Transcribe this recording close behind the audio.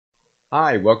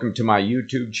Hi, welcome to my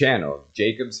YouTube channel,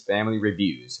 Jacob's Family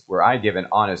Reviews, where I give an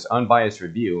honest, unbiased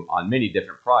review on many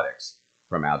different products,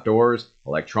 from outdoors,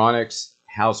 electronics,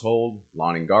 household,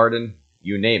 lawn and garden,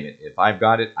 you name it. If I've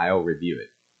got it, I'll review it.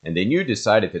 And then you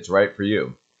decide if it's right for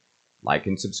you. Like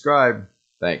and subscribe.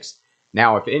 Thanks.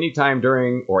 Now, if any time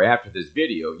during or after this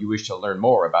video you wish to learn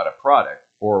more about a product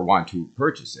or want to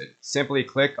purchase it, simply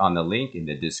click on the link in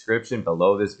the description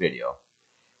below this video.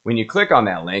 When you click on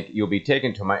that link, you'll be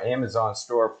taken to my Amazon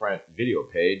storefront video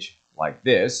page like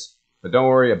this. But don't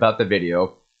worry about the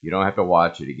video. You don't have to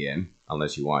watch it again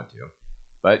unless you want to.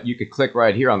 But you could click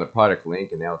right here on the product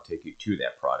link and that'll take you to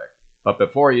that product. But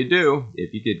before you do,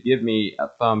 if you could give me a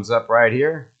thumbs up right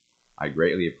here, I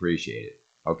greatly appreciate it.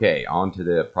 Okay, on to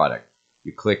the product.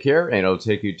 You click here and it'll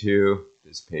take you to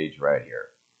this page right here.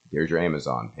 There's your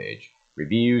Amazon page.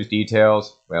 Reviews,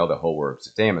 details, well, the whole works.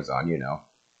 It's Amazon, you know.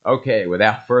 Okay,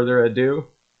 without further ado,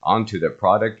 on to the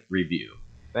product review.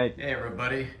 Thank you. Hey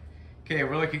everybody. Okay,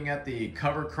 we're looking at the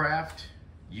Covercraft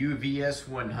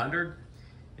UVS100.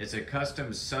 It's a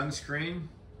custom sunscreen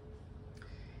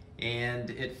and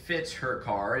it fits her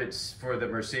car. It's for the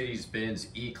Mercedes-Benz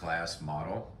E-Class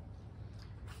model.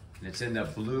 And it's in the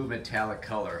blue metallic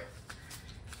color.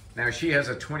 Now she has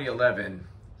a 2011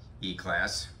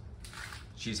 E-Class.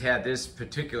 She's had this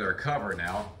particular cover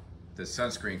now, the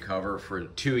sunscreen cover, for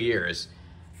 2 years,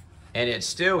 and it's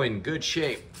still in good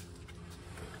shape.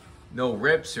 No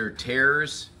rips or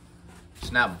tears.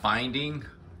 It's not binding.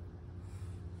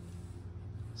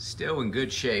 Still in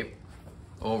good shape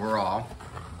overall.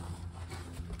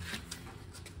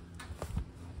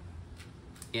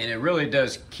 And it really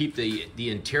does keep the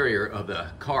interior of the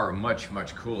car much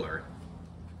cooler,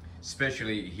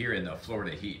 especially here in the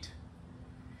Florida heat.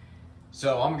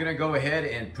 So I'm gonna go ahead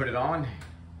and put it on,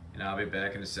 and I'll be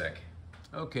back in a sec.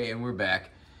 Okay, and we're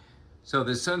back. So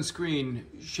the sunscreen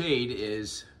shade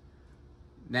is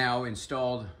now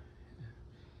installed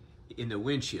in the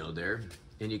windshield there,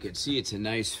 and you can see it's a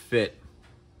nice fit.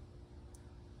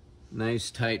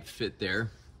 Nice tight fit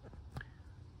there.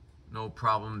 No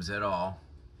problems at all.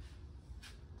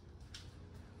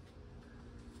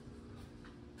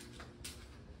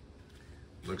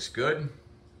 Looks good.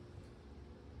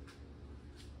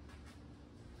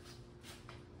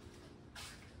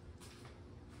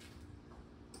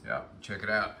 Yeah, check it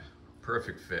out.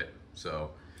 Perfect fit.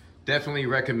 So definitely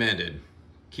recommended.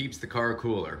 Keeps the car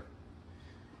cooler.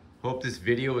 Hope this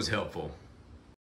video was helpful.